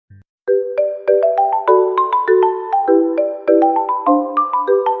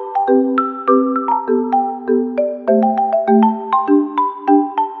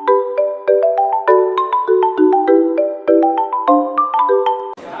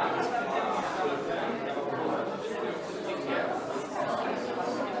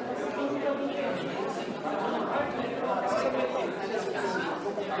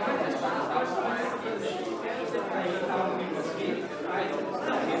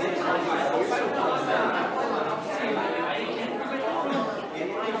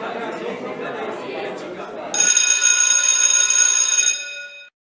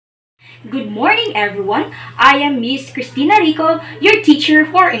morning, everyone. I am Miss Cristina Rico, your teacher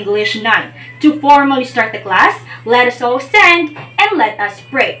for English 9. To formally start the class, let us all stand and let us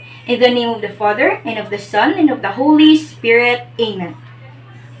pray. In the name of the Father, and of the Son, and of the Holy Spirit. Amen.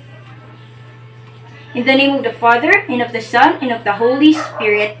 In the name of the Father, and of the Son, and of the Holy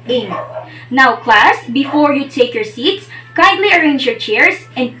Spirit. Amen. Now, class, before you take your seats, kindly arrange your chairs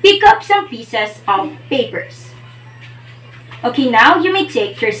and pick up some pieces of papers. Okay, now you may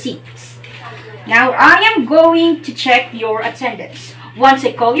take your seats. Now, I am going to check your attendance. Once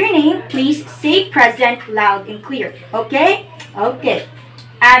I call your name, please say present loud and clear. Okay? Okay.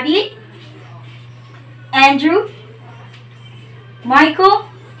 Abby, Andrew, Michael,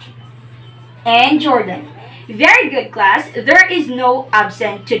 and Jordan. Very good, class. There is no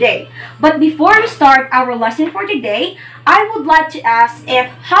absent today. But before we start our lesson for today, I would like to ask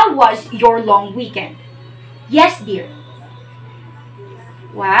how was your long weekend? Yes, dear.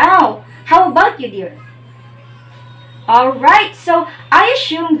 Wow. How about you, dear? Alright, so I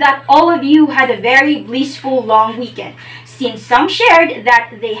assume that all of you had a very blissful long weekend, since some shared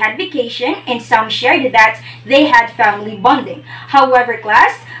that they had vacation and some shared that they had family bonding. However,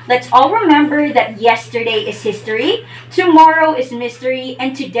 class, let's all remember that yesterday is history, tomorrow is mystery,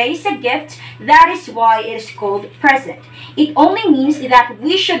 and today is a gift. That is why it is called present. It only means that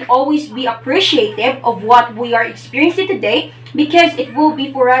we should always be appreciative of what we are experiencing today, because it will be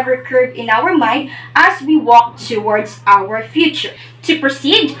forever curved in our mind as we walk towards our future. To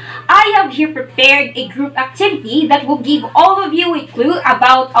proceed, I have here prepared a group activity that will give all of you a clue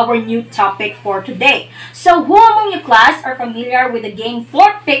about our new topic for today. So who among your class are familiar with the game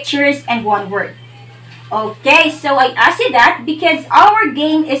 4 pictures and 1 word? Okay, so I asked you that because our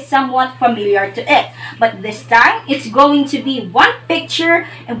game is somewhat familiar to it. But this time, it's going to be 1 picture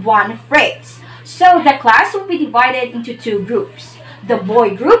and 1 phrase. So the class will be divided into 2 groups, the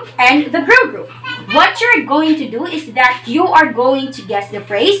boy group and the girl group. What you're going to do is that you are going to guess the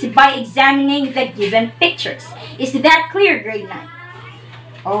phrase by examining the given pictures. Is that clear, grade 9?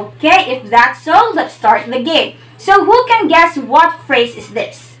 Okay, if that's so, let's start the game. So who can guess what phrase is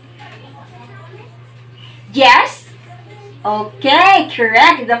this? Yes? Okay,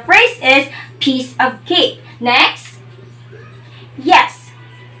 correct. The phrase is piece of cake. Next? Yes.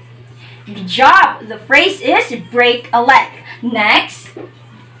 Good job. The phrase is break a leg. Next.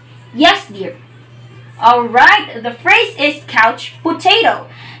 Yes, dear. Alright, the phrase is couch potato.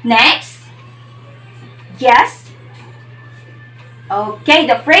 Next. Yes. Okay,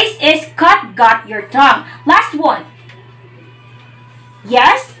 the phrase is got your tongue. Last one.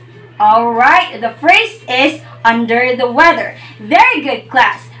 Yes. Alright, the phrase is under the weather. Very good,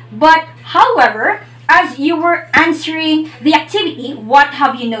 class. But, however, as you were answering the activity, what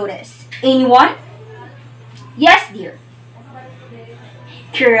have you noticed? Anyone? Yes, dear.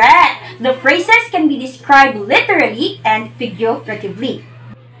 Correct. The phrases can be described literally and figuratively.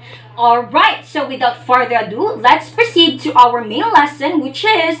 Alright, so without further ado, let's proceed to our main lesson, which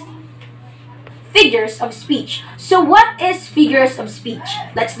is figures of speech. So what is figures of speech?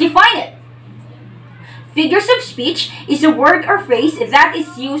 Let's define it. Figures of speech is a word or phrase that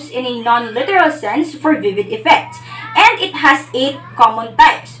is used in a non-literal sense for vivid effect. And it has 8 common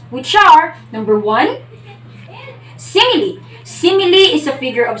types, which are, number 1, simile. Simile is a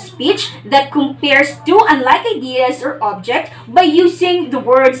figure of speech that compares two unlike ideas or objects by using the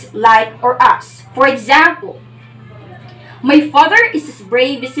words like or as. For example, my father is as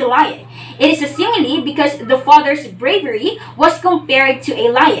brave as a lion. It is a simile because the father's bravery was compared to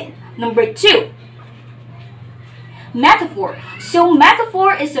a lion. Number 2, metaphor. So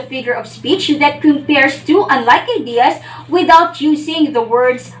metaphor is a figure of speech that compares two unlike ideas without using the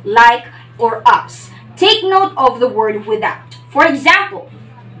words like or as. Take note of the word without. For example,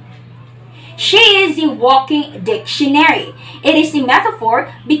 she is a walking dictionary. It is a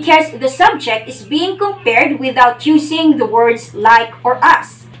metaphor because the subject is being compared without using the words like or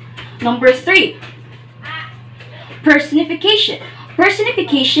as. Number 3, personification.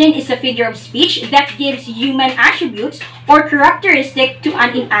 Personification is a figure of speech that gives human attributes or characteristic to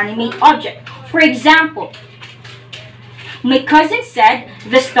an inanimate object. For example, my cousin said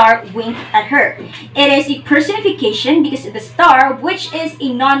the star winked at her. It is a personification because the star, which is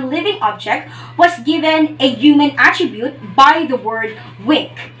a non-living object, was given a human attribute by the word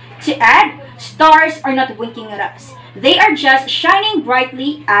wink. To add, stars are not winking at us. They are just shining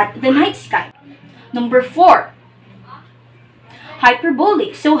brightly at the night sky. Number 4,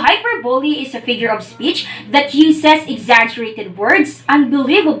 hyperbole. So hyperbole is a figure of speech that uses exaggerated words,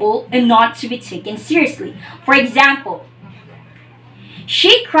 unbelievable, and not to be taken seriously. For example,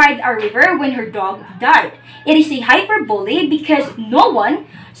 She cried a river when her dog died. It is a hyperbole because no one,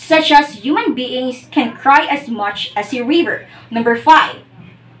 such as human beings, can cry as much as a river. Number 5.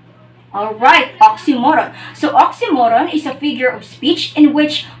 Alright, oxymoron. So oxymoron is a figure of speech in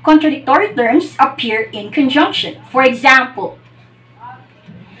which contradictory terms appear in conjunction. For example,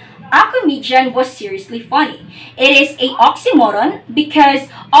 a comedian was seriously funny. It is a oxymoron because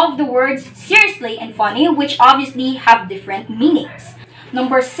of the words seriously and funny, which obviously have different meanings.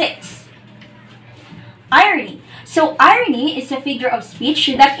 Number 6. Irony. So irony is a figure of speech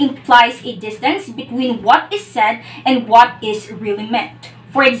that implies a distance between what is said and what is really meant.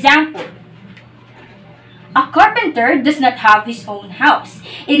 For example, a carpenter does not have his own house.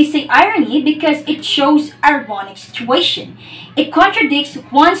 It is an irony because it shows ironic situation. It contradicts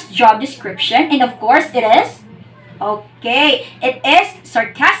one's job description, and of course it is, it is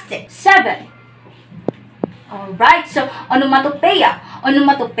sarcastic. 7. Alright, so onomatopoeia.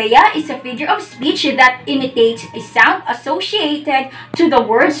 Onomatopoeia is a figure of speech that imitates a sound associated to the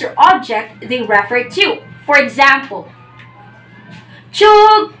words or object they refer to. For example,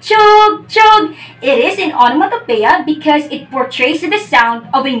 chug, chug, chug. It is an onomatopoeia because it portrays the sound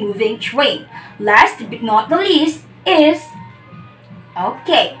of a moving train. Last but not the least is,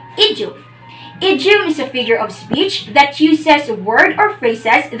 idiom. Idiom is a figure of speech that uses words or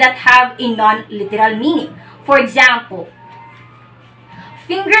phrases that have a non-literal meaning. For example,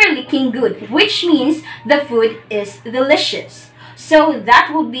 finger licking good, which means the food is delicious. So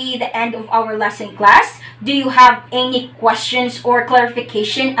that will be the end of our lesson, class. Do you have any questions or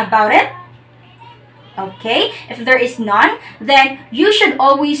clarification about it? Okay, if there is none, then you should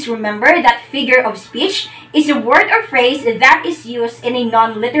always remember that figure of speech is a word or phrase that is used in a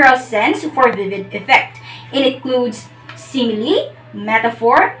non-literal sense for vivid effect. It includes simile,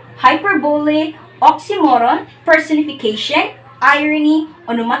 metaphor, hyperbole, oxymoron, personification, irony,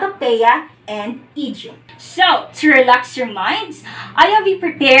 onomatopoeia, and idiom. So, to relax your minds, I have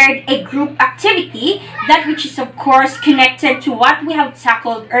prepared a group activity that which is of course connected to what we have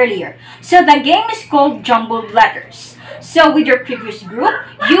tackled earlier. So the game is called Jumbled Letters. So with your previous group,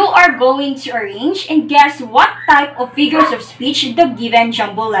 you are going to arrange and guess what type of figures of speech the given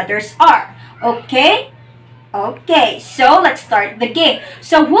jumbled letters are. Okay? Okay, so let's start the game.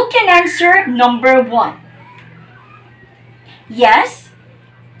 So who can answer number 1? Yes?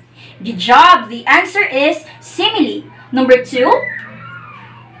 Good job. The answer is simile. Number 2?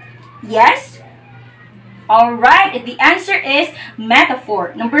 Yes? Alright, the answer is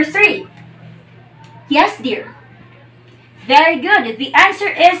metaphor. Number 3? Yes, dear. Very good. The answer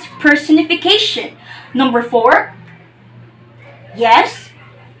is personification. Number 4? Yes?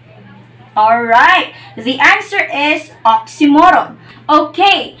 Alright, the answer is oxymoron.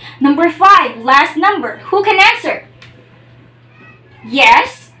 Okay, number 5, last number. Who can answer?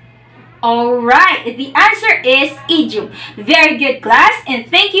 Yes? Alright, the answer is idiom. Very good, class, and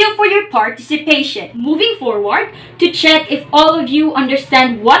thank you for your participation. Moving forward, to check if all of you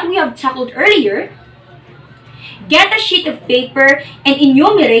understand what we have tackled earlier, get a sheet of paper and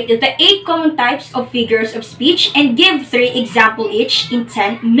enumerate the 8 common types of figures of speech and give 3 examples each in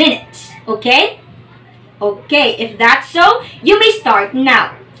 10 minutes. Okay? Okay, if that's so, you may start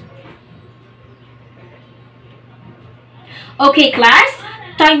now. Okay, class,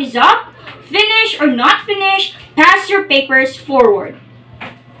 time is up. Finish or not finish, pass your papers forward.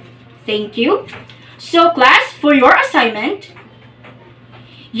 Thank you. So, class, for your assignment,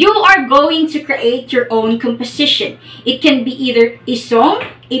 you are going to create your own composition. It can be either a song,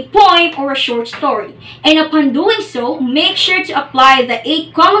 a poem, or a short story. And upon doing so, make sure to apply the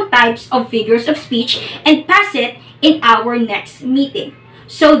 8 common types of figures of speech and pass it in our next meeting.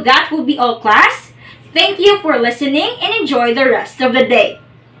 So that will be all, class. Thank you for listening and enjoy the rest of the day.